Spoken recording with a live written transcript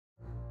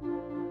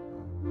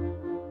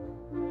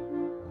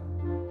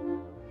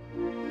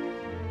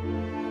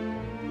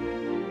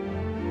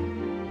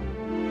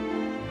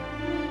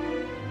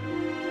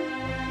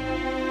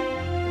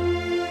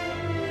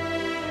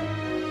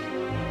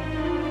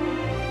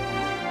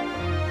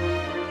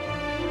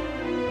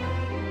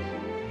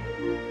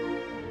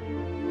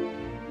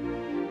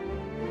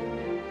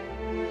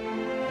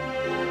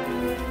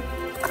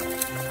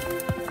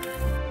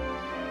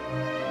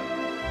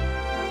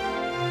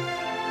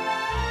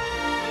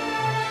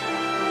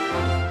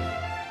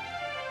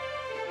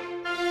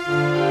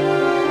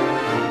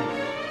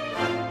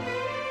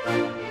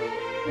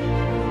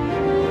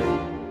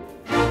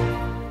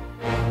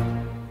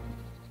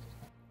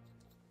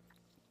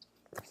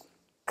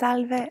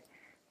Salve,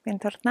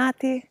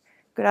 bentornati,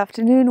 good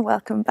afternoon,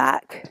 welcome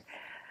back.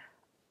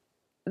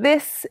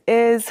 This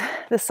is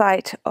the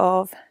site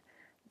of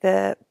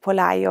the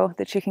Polaio,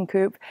 the chicken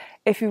coop.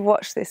 If you've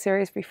watched this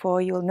series before,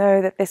 you'll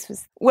know that this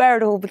was where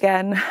it all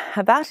began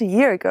about a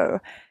year ago.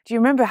 Do you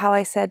remember how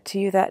I said to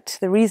you that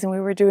the reason we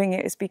were doing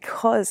it is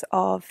because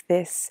of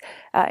this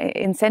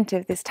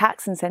incentive, this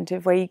tax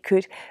incentive, where you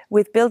could,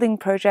 with building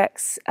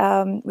projects,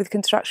 with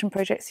construction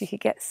projects, you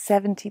could get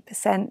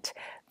 70%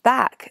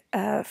 back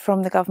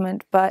from the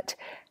government. But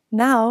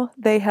now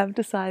they have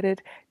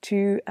decided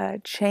to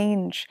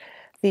change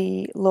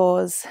the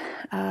laws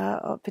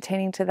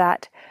pertaining to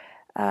that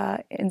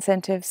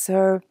incentive.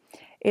 So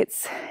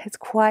it's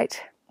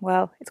quite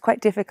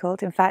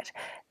difficult. In fact,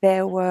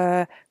 there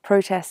were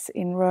protests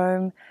in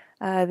Rome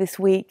this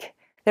week.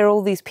 There are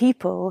all these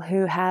people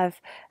who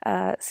have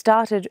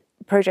started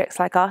projects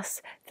like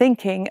us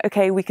thinking,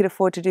 okay, we could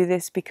afford to do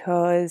this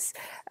because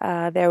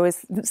there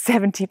was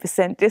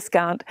 70%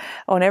 discount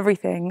on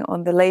everything,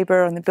 on the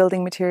labor, on the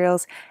building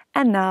materials,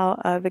 and now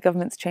the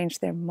government's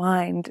changed their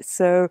mind.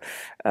 So,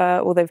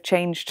 or they've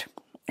changed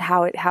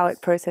how it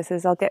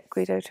processes. I'll get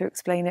Guido to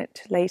explain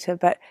it later,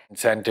 but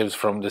incentives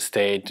from the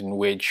state in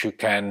which you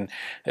can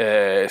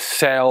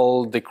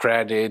sell the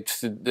credit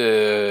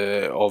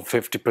of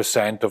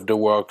 50% of the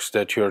works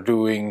that you're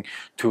doing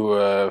to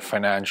a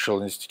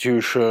financial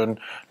institution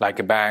like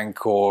a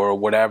bank or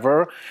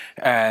whatever.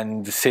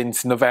 And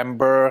since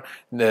November,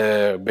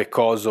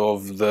 because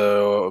of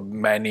the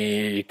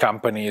many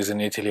companies in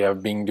Italy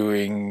have been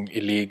doing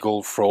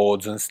illegal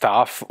frauds and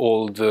stuff,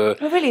 all the...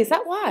 Oh really, is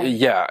that why?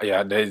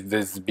 Yeah,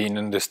 there's been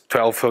on this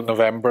 12th of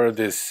November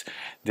this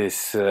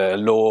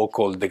law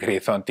called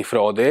Decreto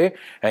Antifrode,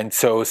 and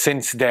so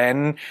since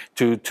then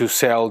to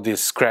sell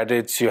these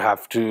credits you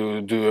have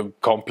to do a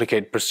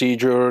complicated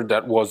procedure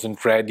that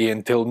wasn't ready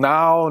until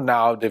now.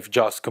 Now they've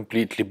just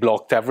completely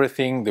blocked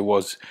everything. There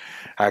was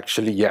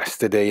actually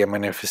yesterday a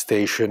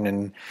manifestation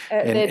in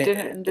they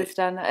didn't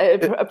understand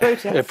that.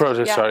 A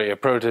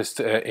protest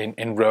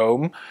in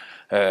Rome.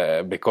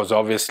 Because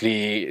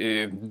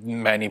obviously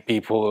many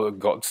people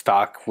got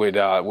stuck with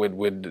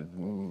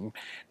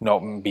not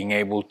being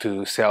able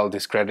to sell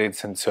these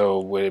credits, and so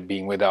we're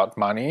being without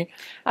money.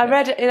 I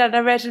read in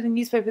the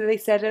newspaper they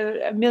said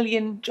 1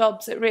 million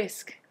jobs at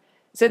risk.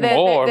 So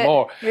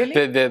more. Really?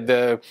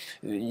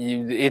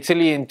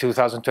 Italy in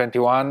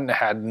 2021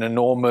 had an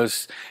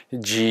enormous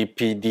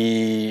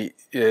GDP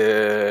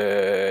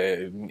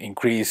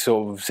increase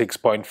of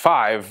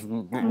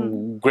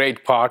 6.5,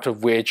 great part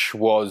of which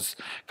was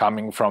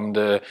coming from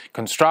the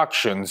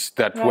constructions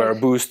that were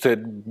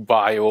boosted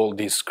by all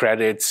these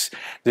credits,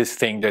 this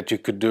thing that you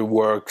could do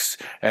works,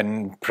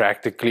 and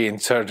practically in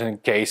certain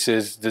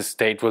cases the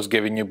state was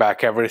giving you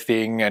back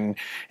everything, and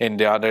in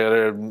the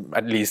other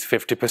at least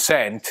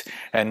 50%.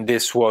 And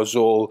this was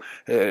all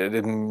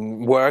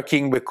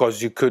working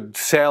because you could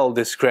sell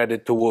this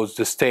credit towards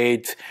the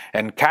state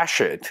and cash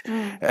it.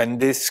 And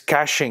this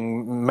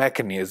cashing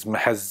mechanism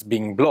has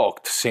been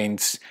blocked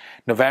since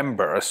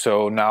November.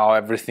 So now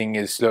everything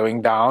is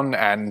slowing down,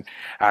 and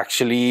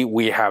actually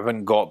we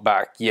haven't got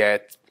back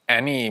yet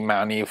any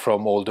money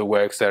from all the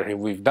works that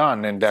we've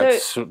done, and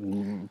that's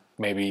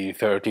maybe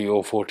 30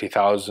 or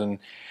 40,000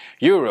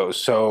 euros.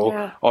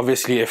 So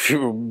obviously if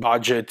you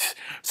budget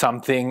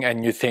something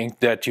and you think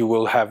that you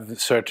will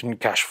have certain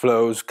cash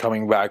flows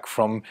coming back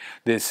from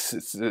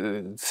this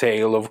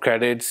sale of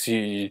credits,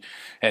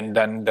 and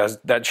then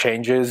that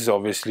changes,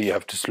 obviously you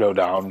have to slow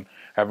down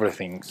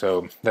everything.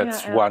 So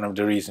that's one of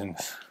the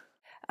reasons.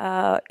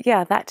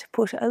 That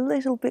put a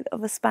little bit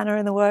of a spanner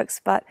in the works,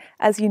 but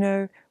as you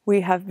know,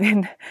 we have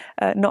been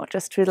not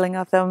just twiddling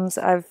our thumbs.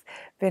 I've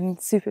been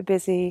super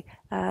busy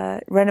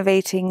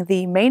renovating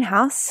the main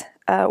house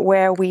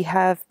where we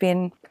have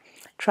been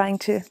trying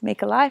to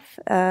make a life,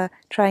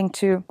 trying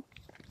to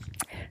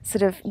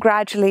sort of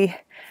gradually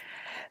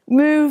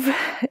move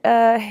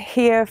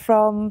here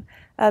from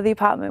the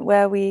apartment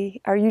where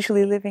we are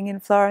usually living in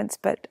Florence.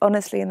 But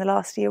honestly, in the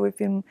last year, we've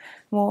been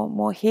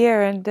more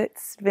here, and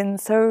it's been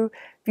so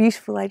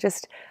beautiful.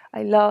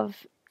 I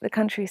love the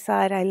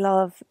countryside. I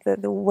love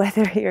the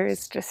weather here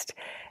is just,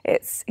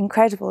 it's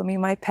incredible. I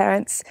mean, my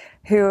parents,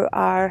 who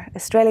are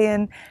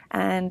Australian,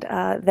 and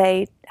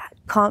they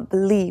can't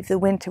believe the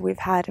winter we've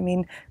had. I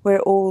mean, we're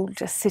all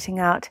just sitting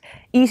out,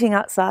 eating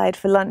outside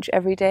for lunch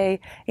every day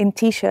in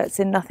t-shirts,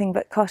 in nothing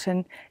but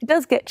cotton. It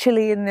does get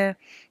chilly in the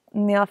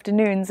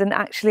afternoons, and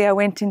actually I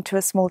went into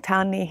a small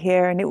town near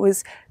here and it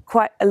was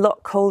quite a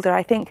lot colder.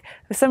 I think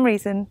for some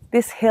reason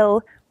this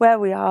hill where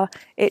we are,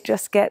 it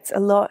just gets a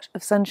lot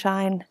of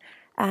sunshine,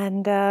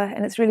 and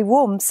it's really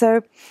warm.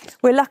 So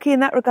we're lucky in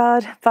that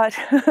regard. But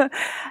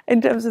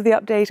in terms of the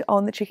update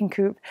on the chicken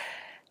coop,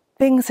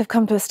 things have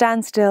come to a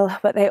standstill,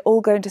 but they're all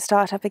going to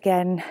start up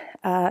again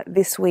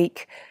this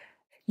week.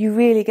 You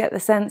really get the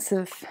sense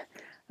of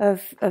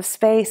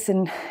space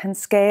and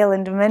scale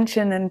and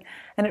dimension, and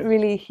it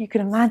really, you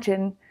can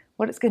imagine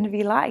what it's going to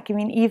be like. I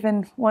mean,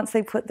 even once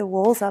they put the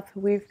walls up,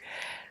 we're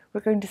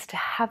going to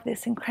have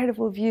this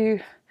incredible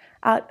view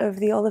out of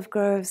the olive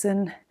groves,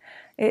 and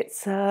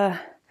it's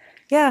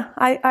yeah,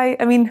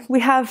 I mean, we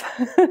have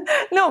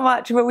not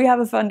much, but we have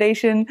a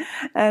foundation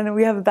and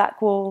we have a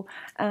back wall.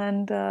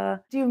 And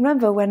do you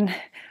remember when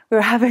we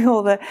were having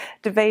all the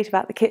debate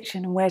about the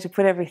kitchen and where to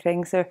put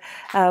everything? So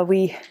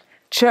we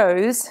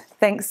chose,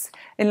 thanks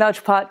in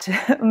large part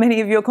to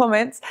many of your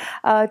comments,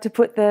 to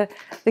put the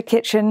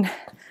kitchen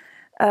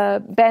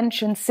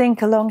bench and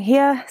sink along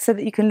here so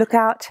that you can look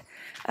out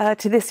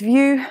to this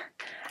view,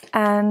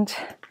 and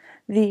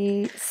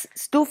the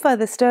stufa,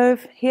 the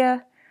stove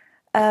here,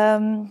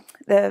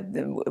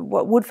 the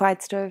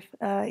wood-fired stove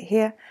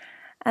here,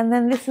 and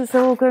then this is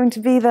all going to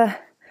be the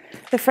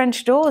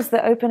French doors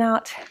that open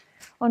out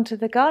onto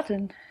the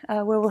garden,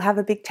 where we'll have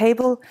a big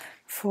table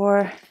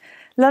for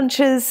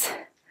lunches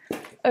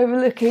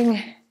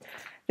overlooking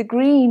the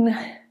green.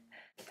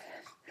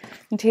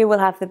 And here we'll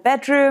have the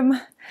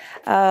bedroom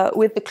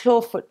with the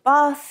clawfoot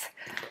bath,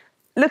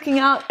 looking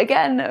out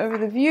again over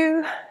the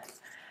view.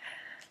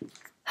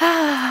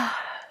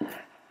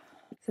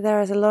 So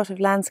there is a lot of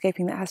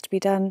landscaping that has to be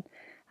done.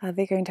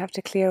 They're going to have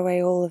to clear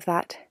away all of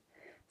that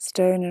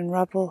stone and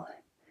rubble,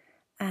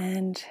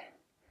 and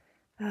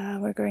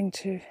we're going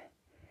to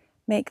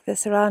make the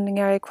surrounding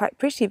area quite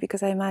pretty,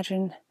 because I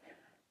imagine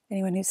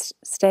anyone who's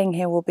staying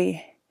here will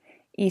be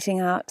eating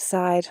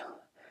outside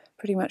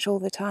pretty much all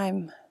the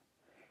time.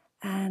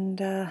 And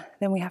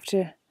then we have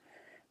to,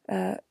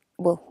 the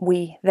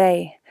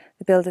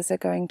builders are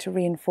going to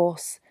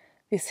reinforce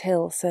this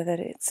hill so that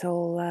it's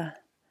all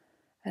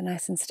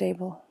nice and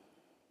stable.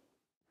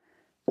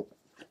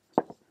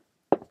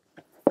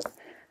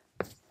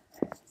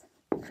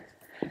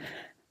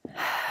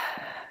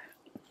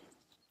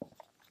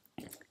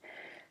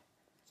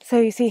 So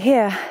you see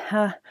here,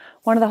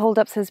 one of the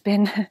holdups has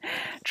been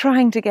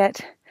trying to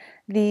get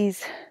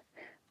these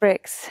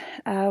bricks,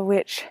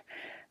 which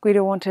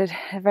Guido wanted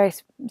a very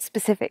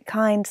specific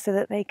kind so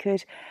that they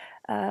could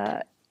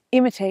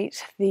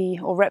imitate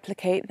or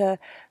replicate the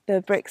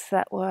bricks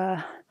that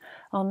were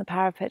on the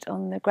parapet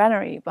on the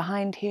granary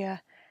behind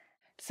here.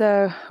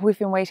 So we've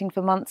been waiting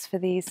for months for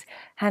these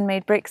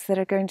handmade bricks that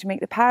are going to make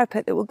the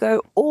parapet that will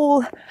go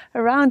all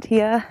around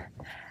here,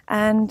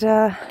 and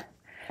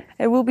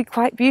it will be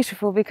quite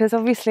beautiful, because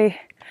obviously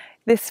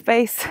this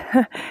space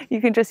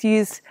you can just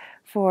use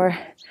for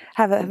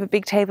have a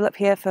big table up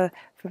here for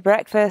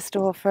breakfast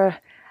or for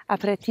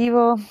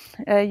aperitivo.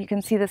 You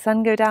can see the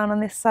sun go down on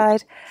this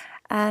side,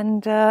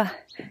 and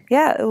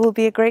yeah, it will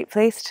be a great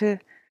place to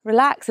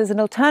relax as an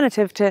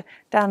alternative to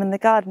down in the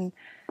garden.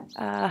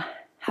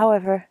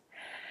 However,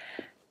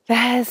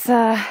 there's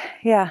there's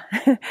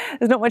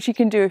not much you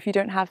can do if you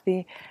don't have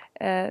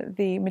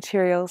the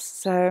materials.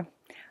 So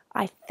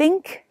I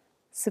think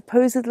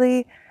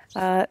supposedly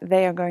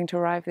they are going to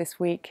arrive this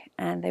week,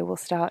 and they will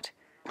start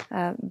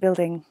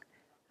building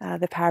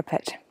the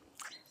parapet.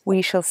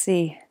 We shall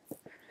see.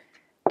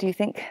 Do you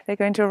think they're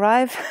going to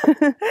arrive?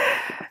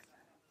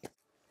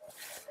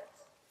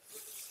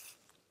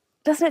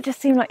 Doesn't it just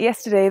seem like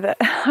yesterday that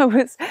I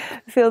was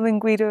filming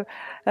Guido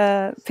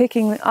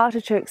picking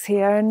artichokes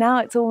here, and now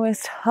it's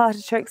almost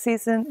artichoke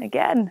season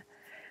again.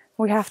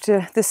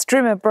 The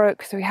strimmer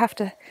broke, so we have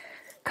to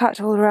cut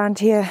all around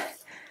here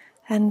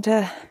and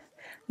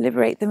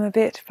liberate them a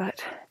bit.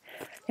 But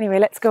anyway,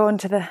 let's go on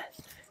to the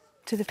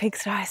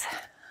pigsties.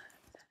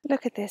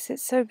 Look at this,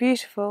 it's so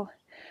beautiful.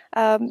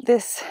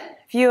 This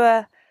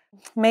viewer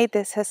made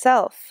this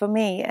herself for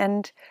me,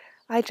 and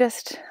I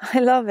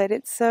love it.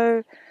 It's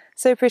so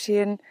pretty,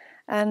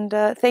 and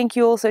thank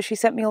you also. She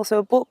sent me also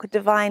a book,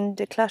 Divine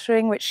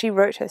Decluttering, which she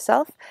wrote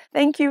herself.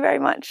 Thank you very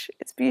much.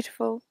 It's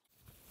beautiful.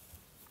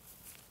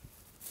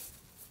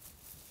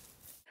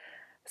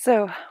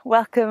 So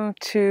welcome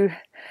to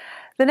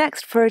the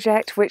next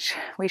project, which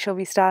we shall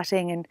be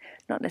starting and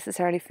not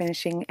necessarily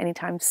finishing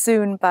anytime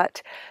soon,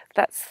 but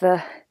that's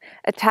the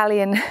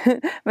Italian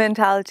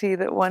mentality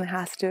that one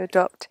has to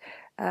adopt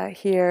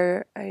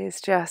here,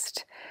 is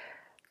just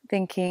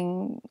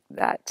thinking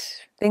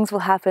that things will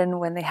happen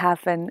when they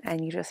happen,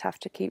 and you just have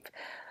to keep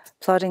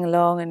plodding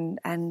along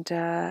and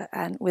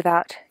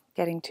without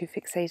getting too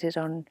fixated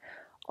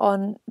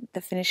on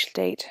the finish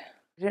date.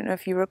 I don't know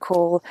if you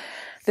recall,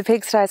 the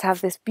pigsties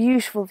have this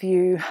beautiful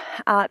view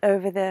out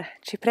over the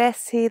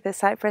cipressi, the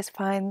cypress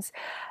pines,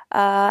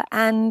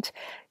 and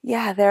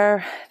yeah,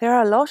 there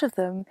are a lot of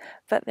them,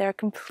 but they're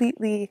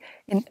completely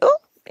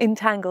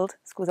entangled.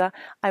 Scusa,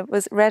 I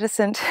was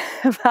reticent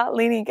about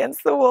leaning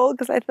against the wall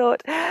because I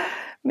thought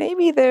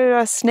maybe there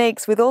are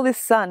snakes with all this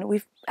sun.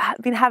 We've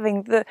been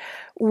having the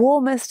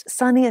warmest,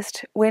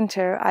 sunniest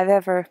winter I've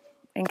ever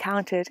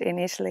encountered in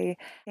Italy.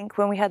 I think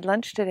when we had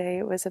lunch today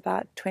it was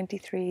about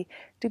 23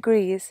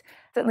 degrees.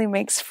 Certainly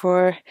makes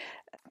for a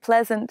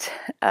pleasant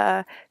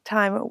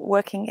time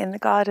working in the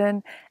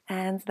garden,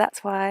 and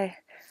that's why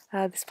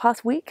this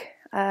past week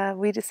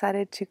we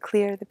decided to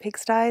clear the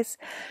pigsties.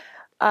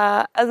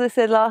 As I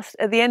said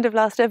at the end of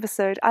last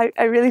episode,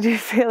 I really do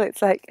feel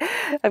it's like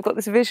I've got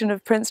this vision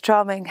of Prince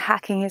Charming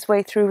hacking his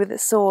way through with a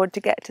sword to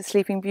get to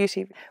Sleeping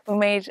Beauty. We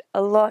made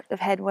a lot of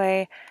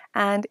headway,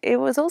 and it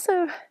was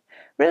also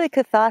really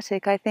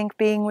cathartic, I think,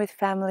 being with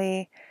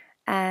family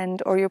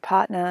or your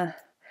partner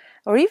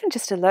or even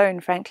just alone,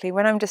 frankly,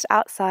 when I'm just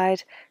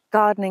outside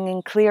gardening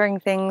and clearing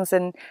things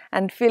and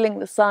feeling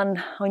the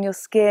sun on your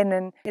skin.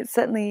 And it's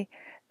certainly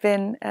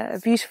been a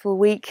beautiful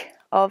week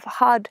of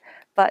hard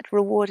but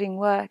rewarding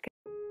work.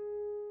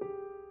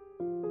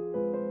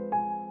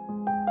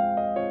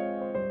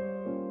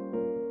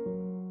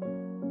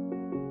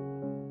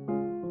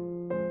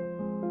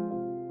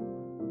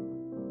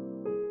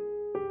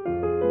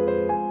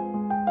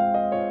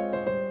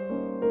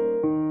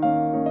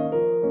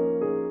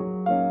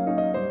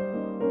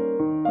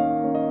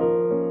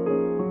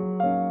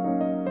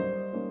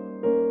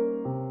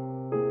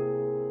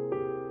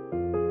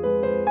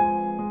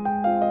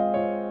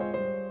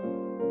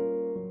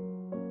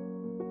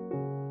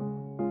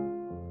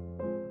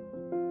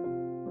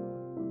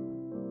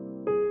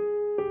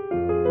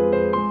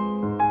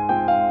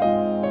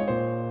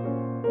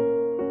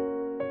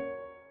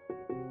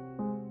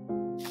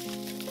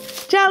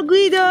 Ciao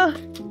Guido!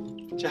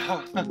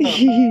 Ciao!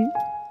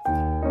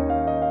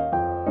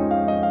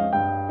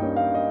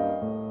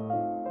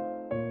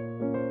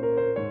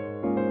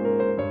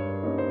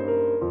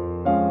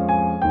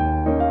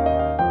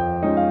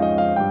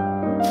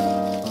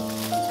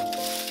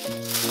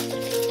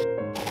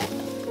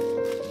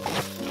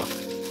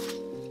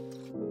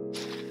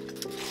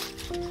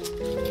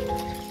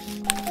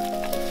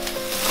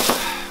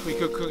 We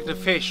could cook the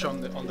fish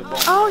on the bone.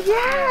 Oh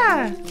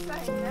yeah!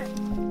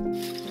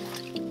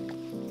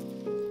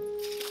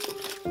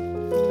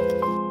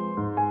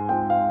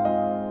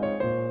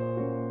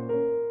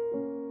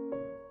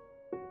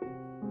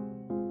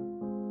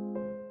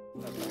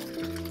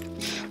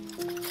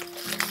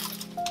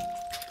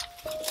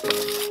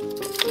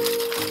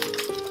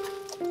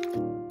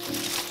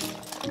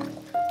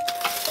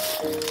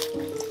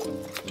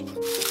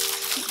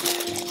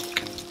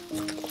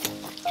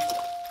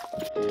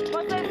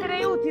 Posso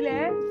essere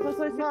utile?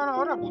 Posso essere... No,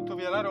 ora butto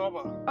via la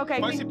roba. Ok,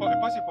 Poi si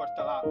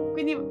porta là.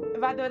 quindi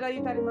vado ad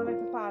aiutare mamma e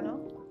papà,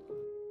 no?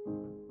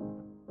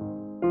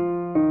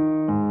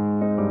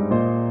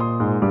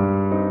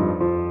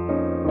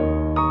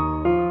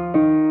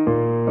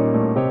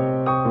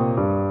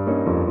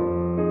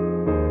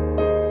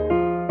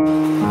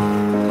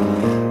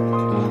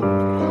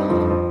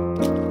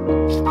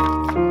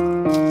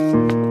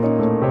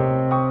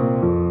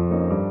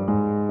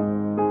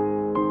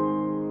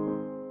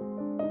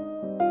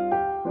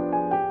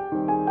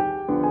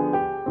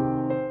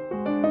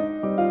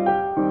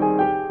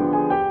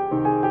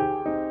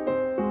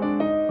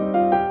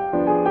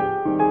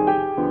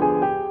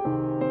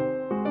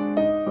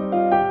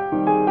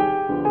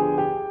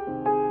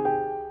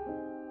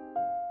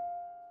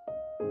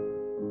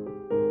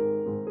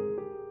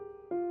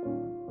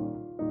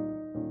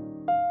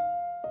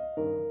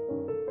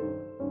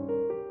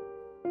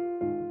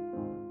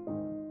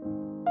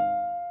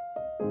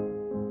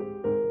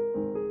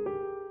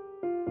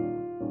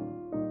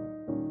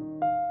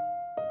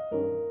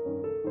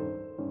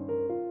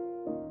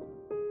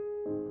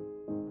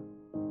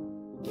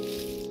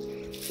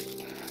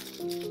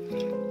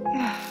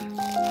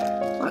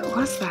 What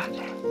was that?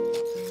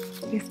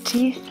 His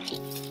teeth?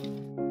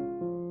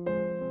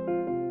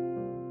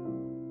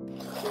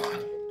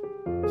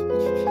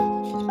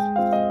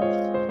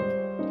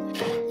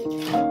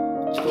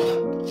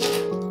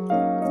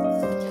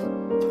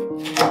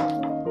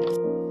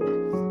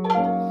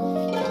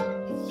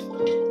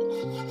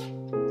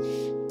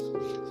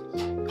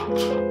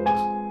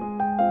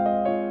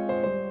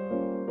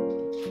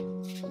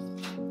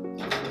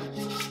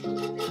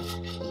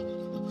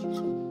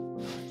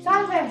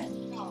 Salve!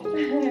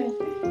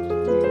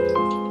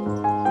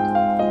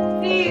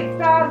 Sì,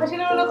 sta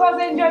facendo una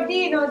cosa in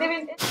giardino,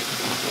 deve...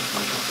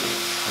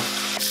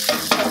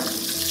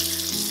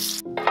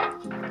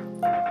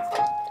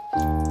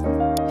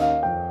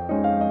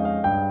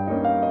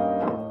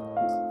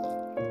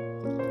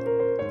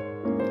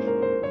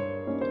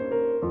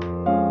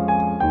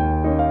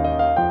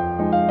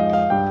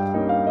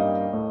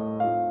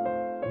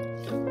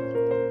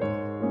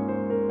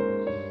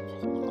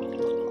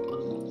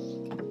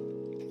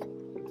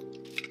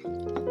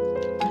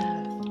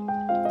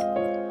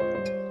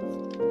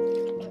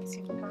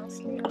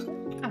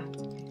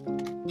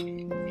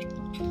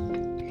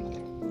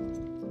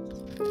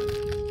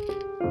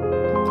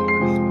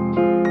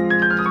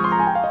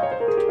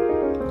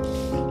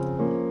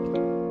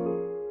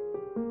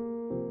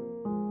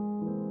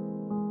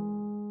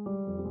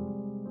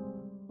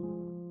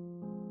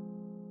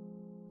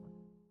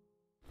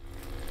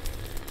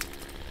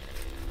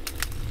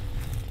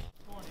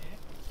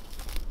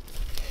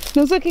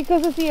 Non so che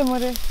cosa sia,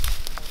 amore.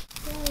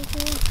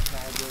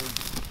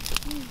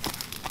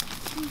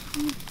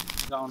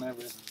 Down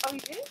everything. Oh, you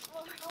did?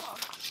 Oh,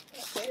 gosh.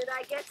 Did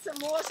I get some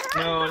water?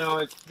 No,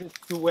 it's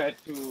too wet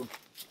to...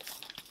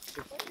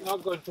 It's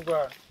not going to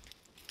burn.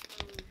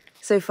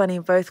 So funny,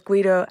 both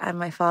Guido and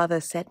my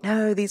father said,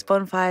 no, these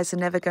bonfires are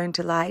never going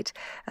to light.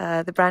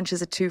 The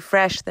branches are too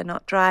fresh, they're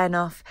not dry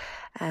enough.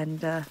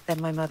 And then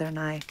my mother and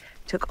I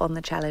took on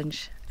the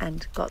challenge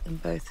and got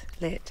them both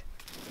lit.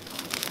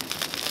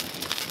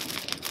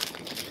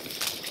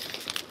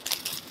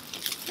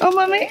 Oh,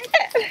 Mummy!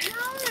 No.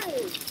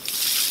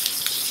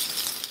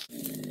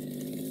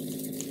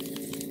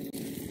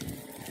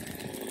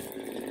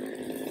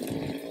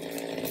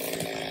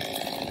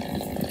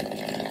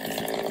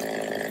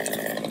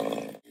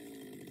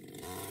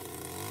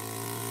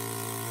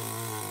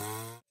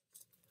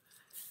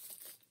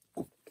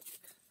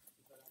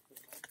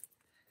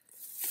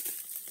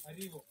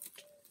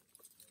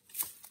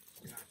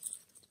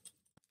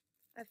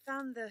 I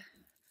found the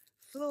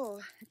floor,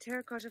 the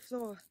terracotta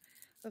floor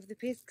of the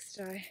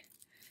pigsty,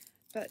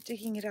 but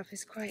digging it up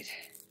is quite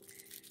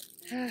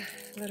a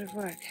lot of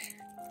work.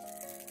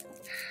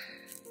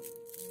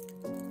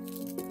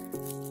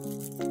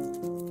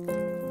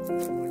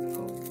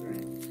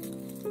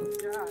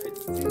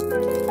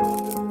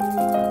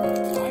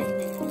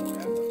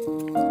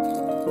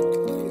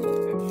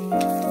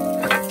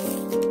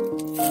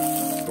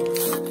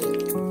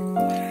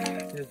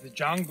 There's the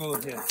jungle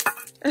here.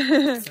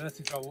 That's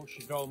the goal.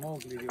 She got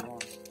Mowgli you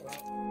want.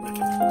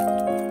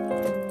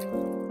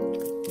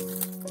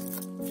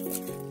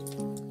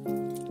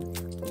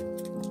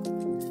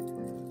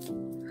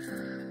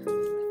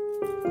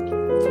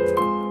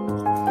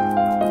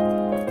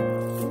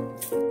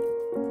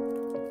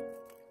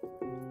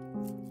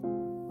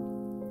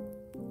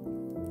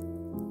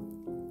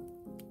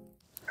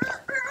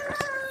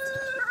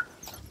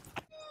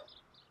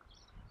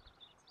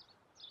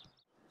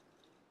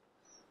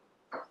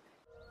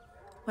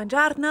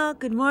 Buongiorno,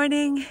 good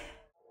morning.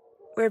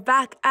 We're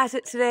back at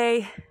it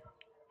today.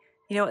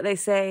 You know what they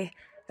say,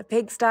 a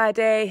pigsty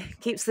day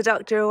keeps the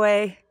doctor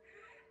away.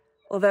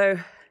 Although,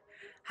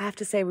 I have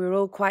to say we were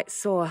all quite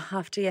sore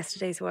after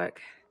yesterday's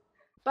work.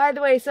 By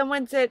the way,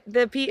 someone said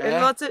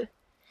lots of...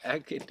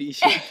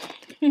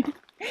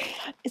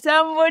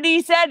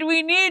 Somebody said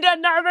we need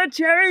another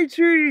cherry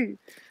tree.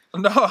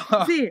 No,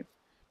 See?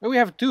 we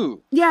have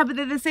two. Yeah, but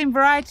they're the same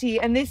variety,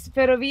 and this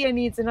ferrovia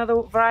needs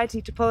another variety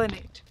to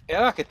pollinate. E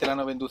allora che te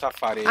l'hanno venduta a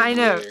fare? I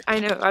know.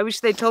 I wish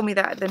they'd told me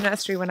that at the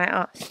nursery when I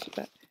asked.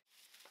 But...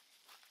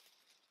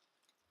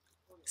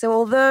 So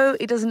although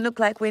it doesn't look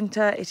like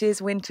winter, it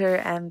is winter,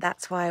 and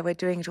that's why we're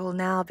doing it all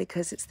now,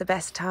 because it's the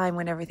best time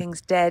when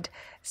everything's dead.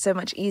 So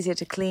much easier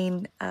to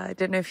clean. I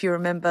don't know if you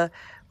remember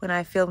when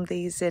I filmed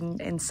these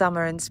in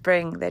summer and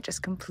spring, they're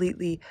just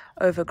completely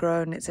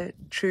overgrown. It's a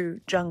true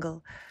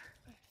jungle.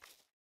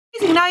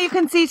 Now you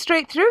can see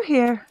straight through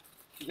here.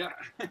 Yeah,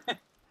 it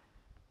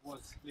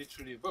was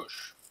literally a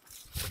bush.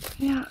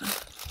 Yeah.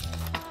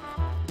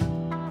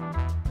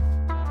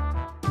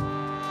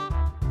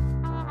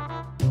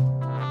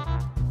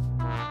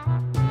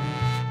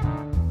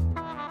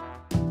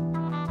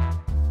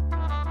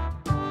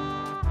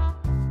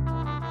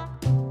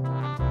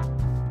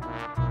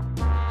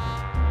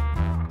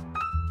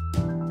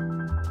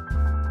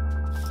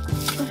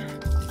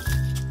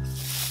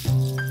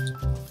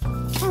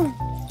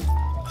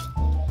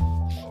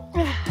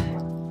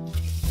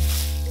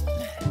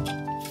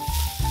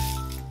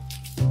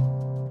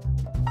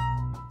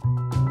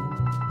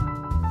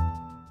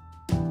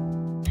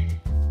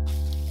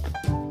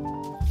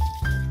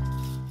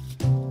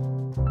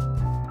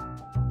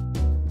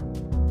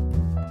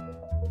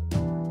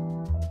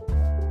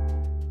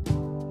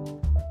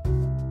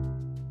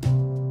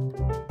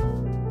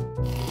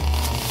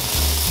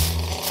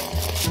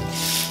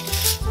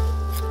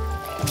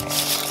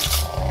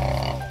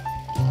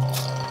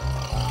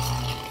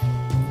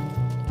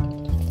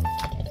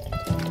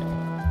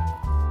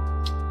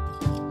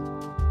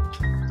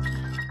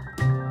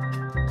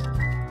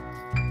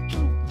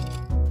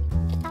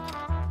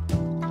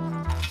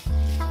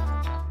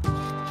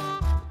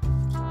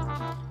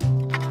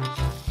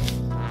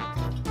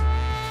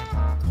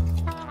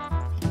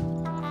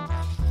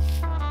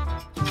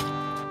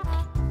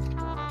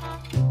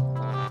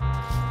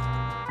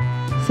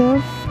 So?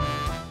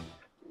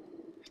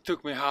 It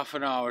took me half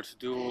an hour to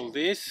do all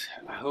this.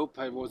 I hope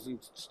I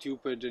wasn't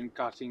stupid in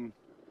cutting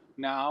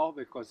now,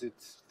 because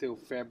it's still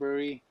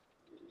February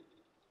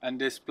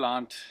and this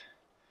plant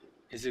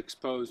is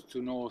exposed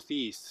to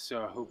northeast,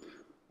 so I hope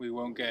we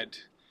won't get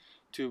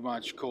too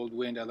much cold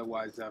wind,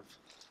 otherwise I've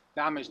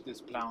damaged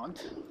this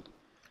plant.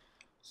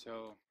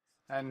 So,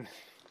 and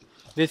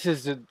this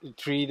is a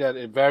tree, that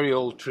a very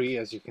old tree,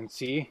 as you can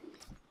see.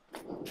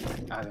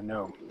 I don't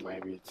know,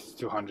 maybe it's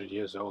 200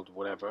 years old,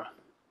 whatever.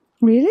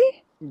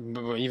 Really?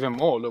 Even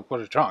more, look what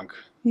a trunk.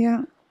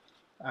 Yeah.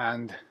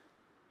 And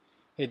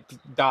it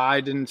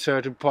died in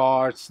certain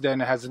parts,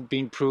 then it hasn't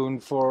been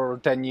pruned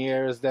for 10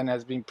 years, then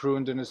has been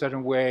pruned in a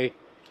certain way.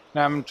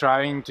 Now I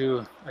tried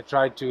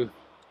to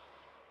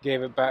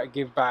give it back,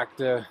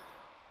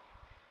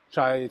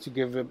 try to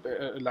give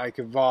it like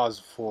a vase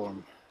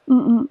form.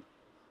 Mm-mm.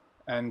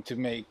 And to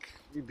make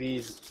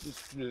these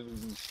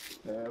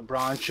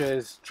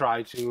branches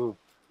try to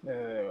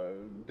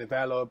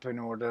develop in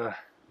order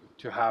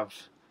to have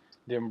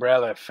the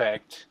umbrella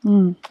effect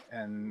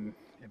and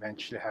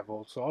eventually have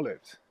all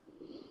solids.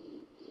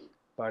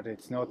 But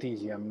it's not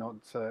easy. I'm not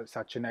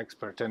such an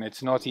expert, and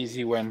it's not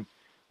easy when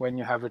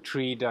you have a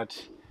tree that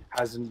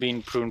hasn't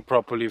been pruned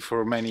properly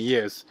for many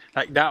years.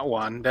 Like that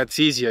one, that's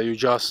easier. You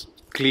just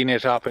clean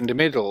it up in the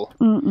middle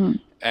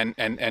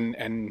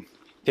and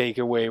take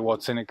away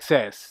what's in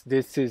excess.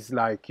 This is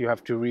like you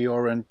have to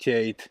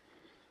reorientate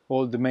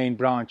all the main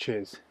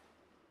branches,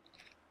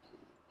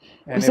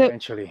 and So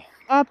eventually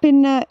up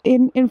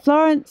in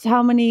Florence,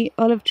 how many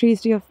olive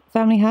trees do your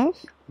family have?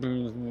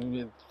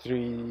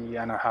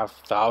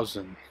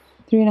 3,500.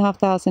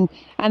 3,500,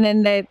 and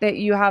then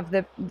you have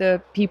the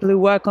people who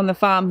work on the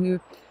farm who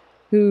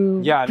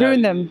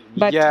prune them.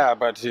 But yeah,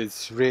 but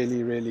it's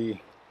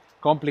really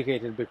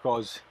complicated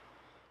because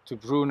to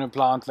prune a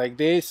plant like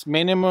this,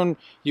 minimum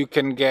you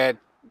can get,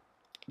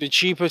 the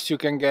cheapest you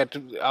can get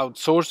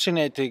outsourcing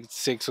it is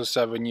 6 or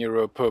 7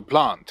 euro per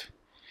plant.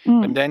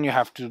 And then you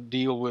have to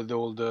deal with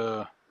all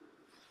the,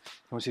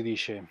 come si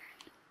dice?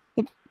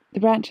 The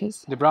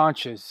branches. The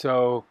branches.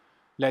 So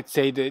let's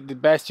say the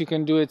best you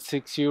can do it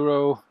 6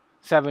 euro,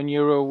 7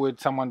 euro with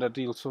someone that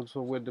deals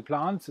also with the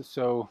plants.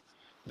 So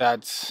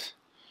that's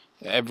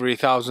every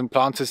 1,000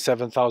 plants is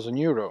 7,000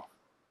 euro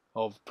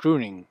of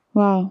pruning.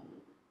 Wow.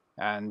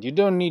 And you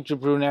don't need to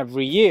prune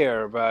every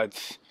year,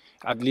 but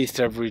at least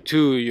every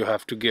 2 you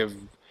have to give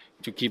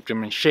to keep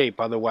them in shape.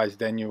 Otherwise,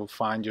 then you'll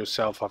find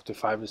yourself after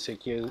 5 or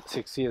 6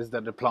 years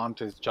that the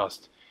plant is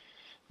just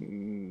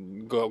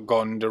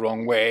gone the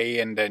wrong way,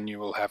 and then you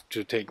will have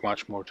to take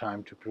much more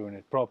time to prune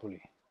it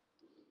properly.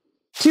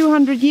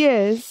 200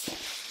 years.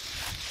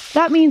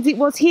 That means it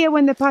was here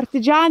when the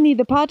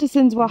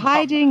partisans were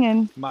hiding,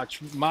 and much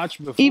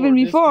before. Even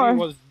before. This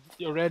tree was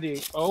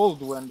already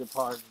old when the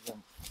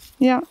partisans.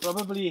 Yeah.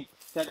 Probably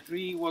that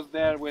tree was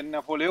there when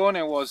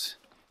Napoleone was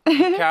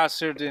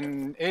incarcerated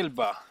in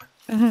Elba.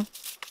 So,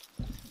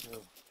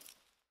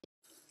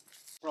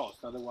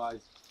 frost,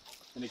 otherwise,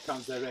 and it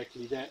comes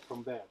directly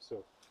from there.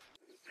 So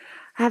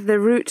I have the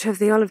root of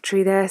the olive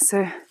tree there,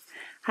 so I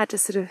had to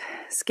sort of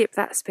skip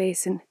that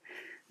space and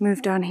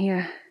move down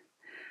here.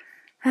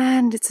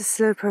 And it's a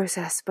slow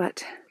process,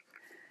 but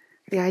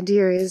the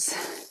idea is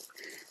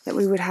that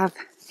we would have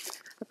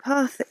a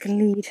path that can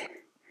lead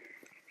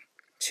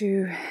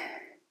to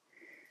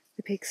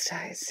the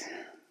pigsties.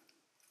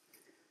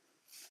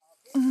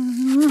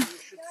 you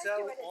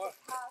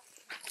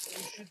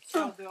should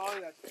sell the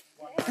oil at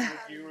 100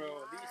 euro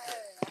a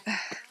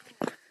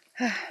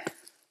liter.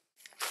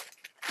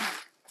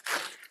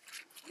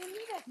 He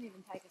doesn't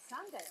even take a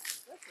Sunday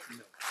off, does he?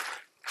 No.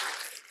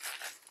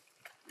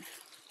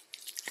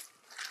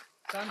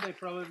 Sunday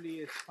probably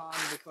is fun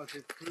because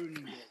it's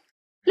pruning day.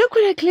 Look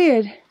what I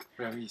cleared!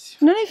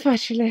 Bravissimo. Non è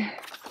facile.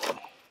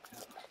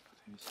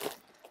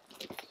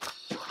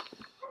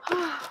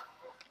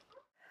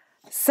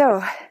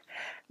 So,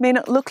 may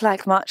not look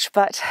like much,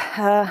 but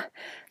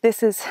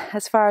this is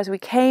as far as we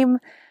came,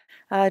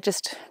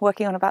 just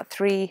working on about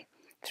three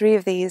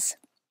of these.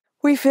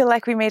 We feel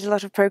like we made a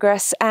lot of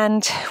progress,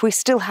 and we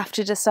still have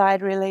to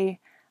decide really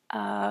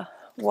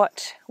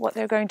what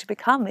they're going to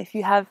become. If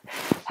you have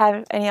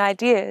any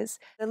ideas,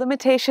 the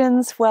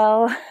limitations,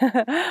 well,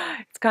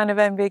 it's kind of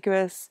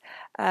ambiguous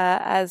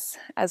as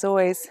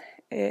always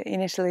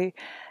initially.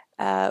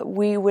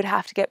 We would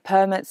have to get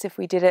permits if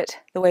we did it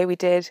the way we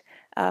did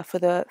for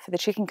the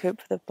chicken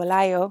coop, for the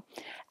polaio,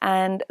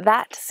 and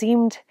that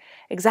seemed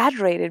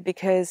exaggerated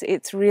because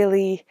it's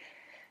really,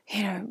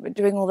 you know,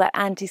 doing all that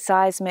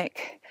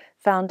anti-seismic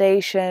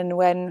foundation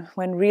when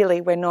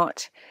really we're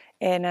not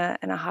in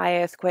a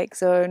high earthquake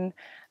zone.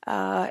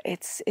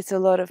 It's a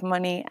lot of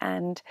money,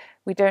 and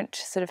we don't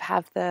sort of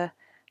have the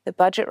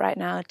budget right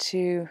now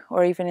to,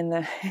 or even in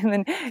the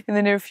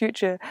near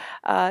future,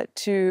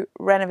 to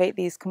renovate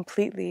these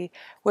completely.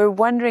 We're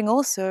wondering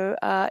also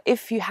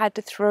if you had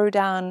to throw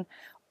down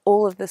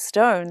all of the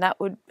stone, that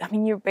would, I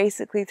mean, you're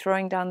basically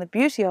throwing down the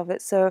beauty of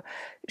it. So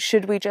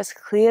should we just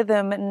clear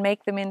them and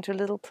make them into a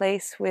little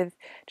place with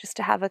just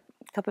to have a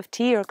cup of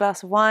tea or a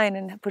glass of wine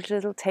and put a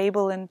little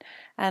table and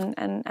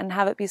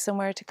have it be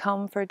somewhere to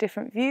come for a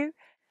different view?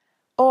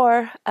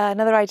 Or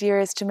another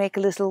idea is to make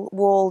a little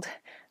walled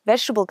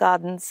vegetable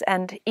gardens,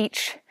 and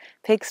each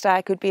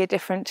pigsty could be a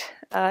different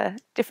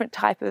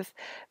type of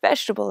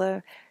vegetable,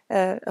 a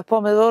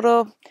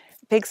pomodoro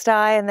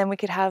pigsty, and then we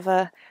could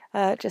have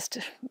just,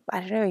 I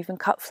don't know, even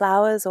cut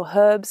flowers or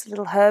herbs. A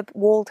little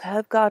walled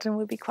herb garden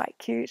would be quite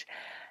cute,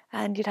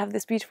 and you'd have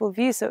this beautiful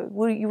view. So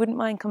you wouldn't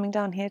mind coming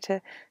down here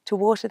to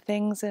water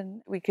things,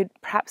 and we could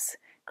perhaps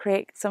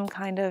create some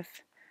kind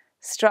of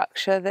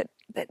structure that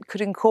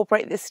could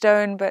incorporate this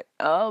stone. But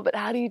how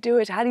do you do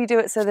it? How do you do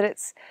it so that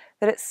it's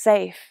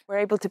safe? We're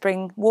able to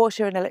bring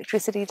water and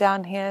electricity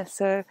down here.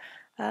 So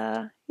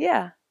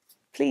yeah,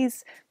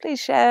 please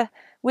share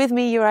with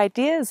me your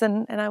ideas,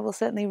 and I will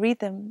certainly read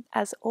them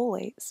as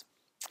always.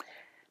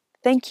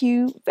 Thank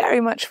you very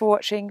much for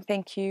watching.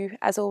 Thank you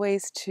as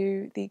always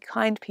to the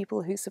kind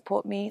people who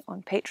support me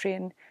on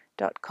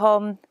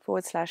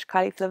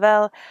patreon.com/Kylie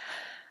Flavel.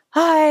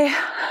 Hi!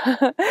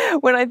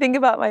 When I think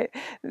about my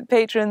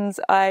patrons,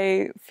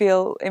 I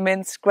feel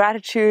immense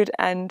gratitude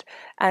and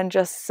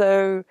just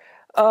so,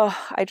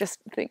 I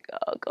just think,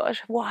 oh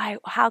gosh, why?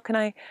 How can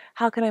I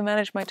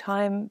manage my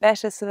time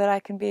better so that I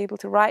can be able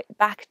to write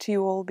back to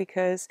you all,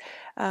 because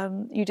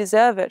you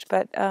deserve it.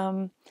 But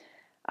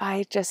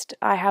I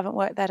haven't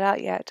worked that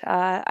out yet.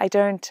 I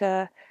don't.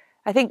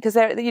 I think because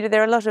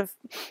there are a lot of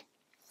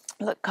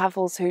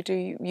couples who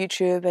do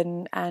YouTube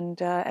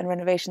and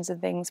renovations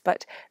and things,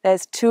 but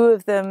there's two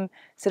of them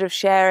sort of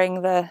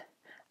sharing the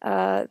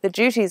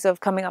duties of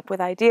coming up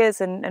with ideas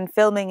and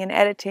filming and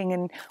editing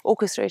and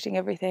orchestrating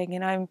everything,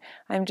 and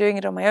I'm doing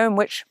it on my own,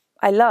 which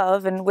I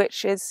love, and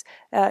which is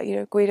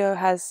Guido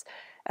has.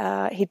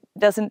 He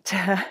doesn't.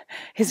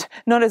 He's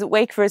not as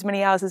awake for as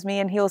many hours as me,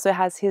 and he also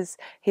has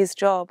his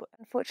job.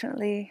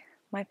 Unfortunately,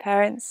 my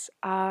parents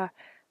are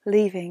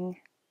leaving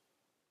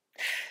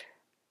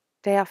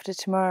day after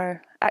tomorrow.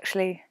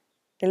 Actually,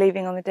 they're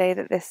leaving on the day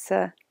that this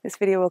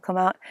video will come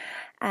out,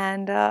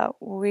 and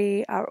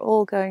we are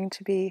all going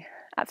to be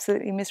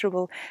absolutely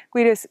miserable.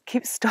 Guido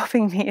keeps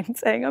stopping me and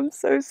saying, "I'm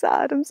so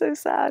sad, I'm so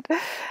sad,"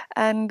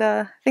 and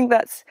I think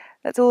that's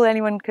all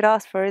anyone could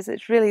ask for.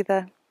 It's really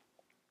the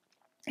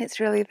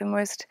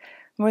most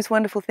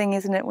wonderful thing,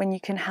 isn't it, when you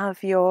can have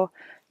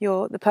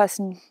the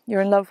person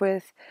you're in love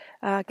with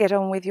get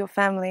on with your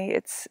family.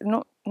 It's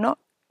not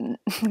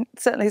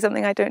certainly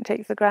something I don't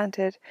take for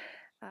granted.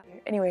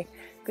 Anyway,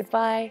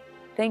 goodbye,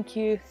 thank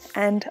you,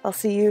 and I'll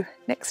see you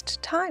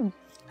next time.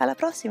 Alla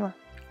prossima!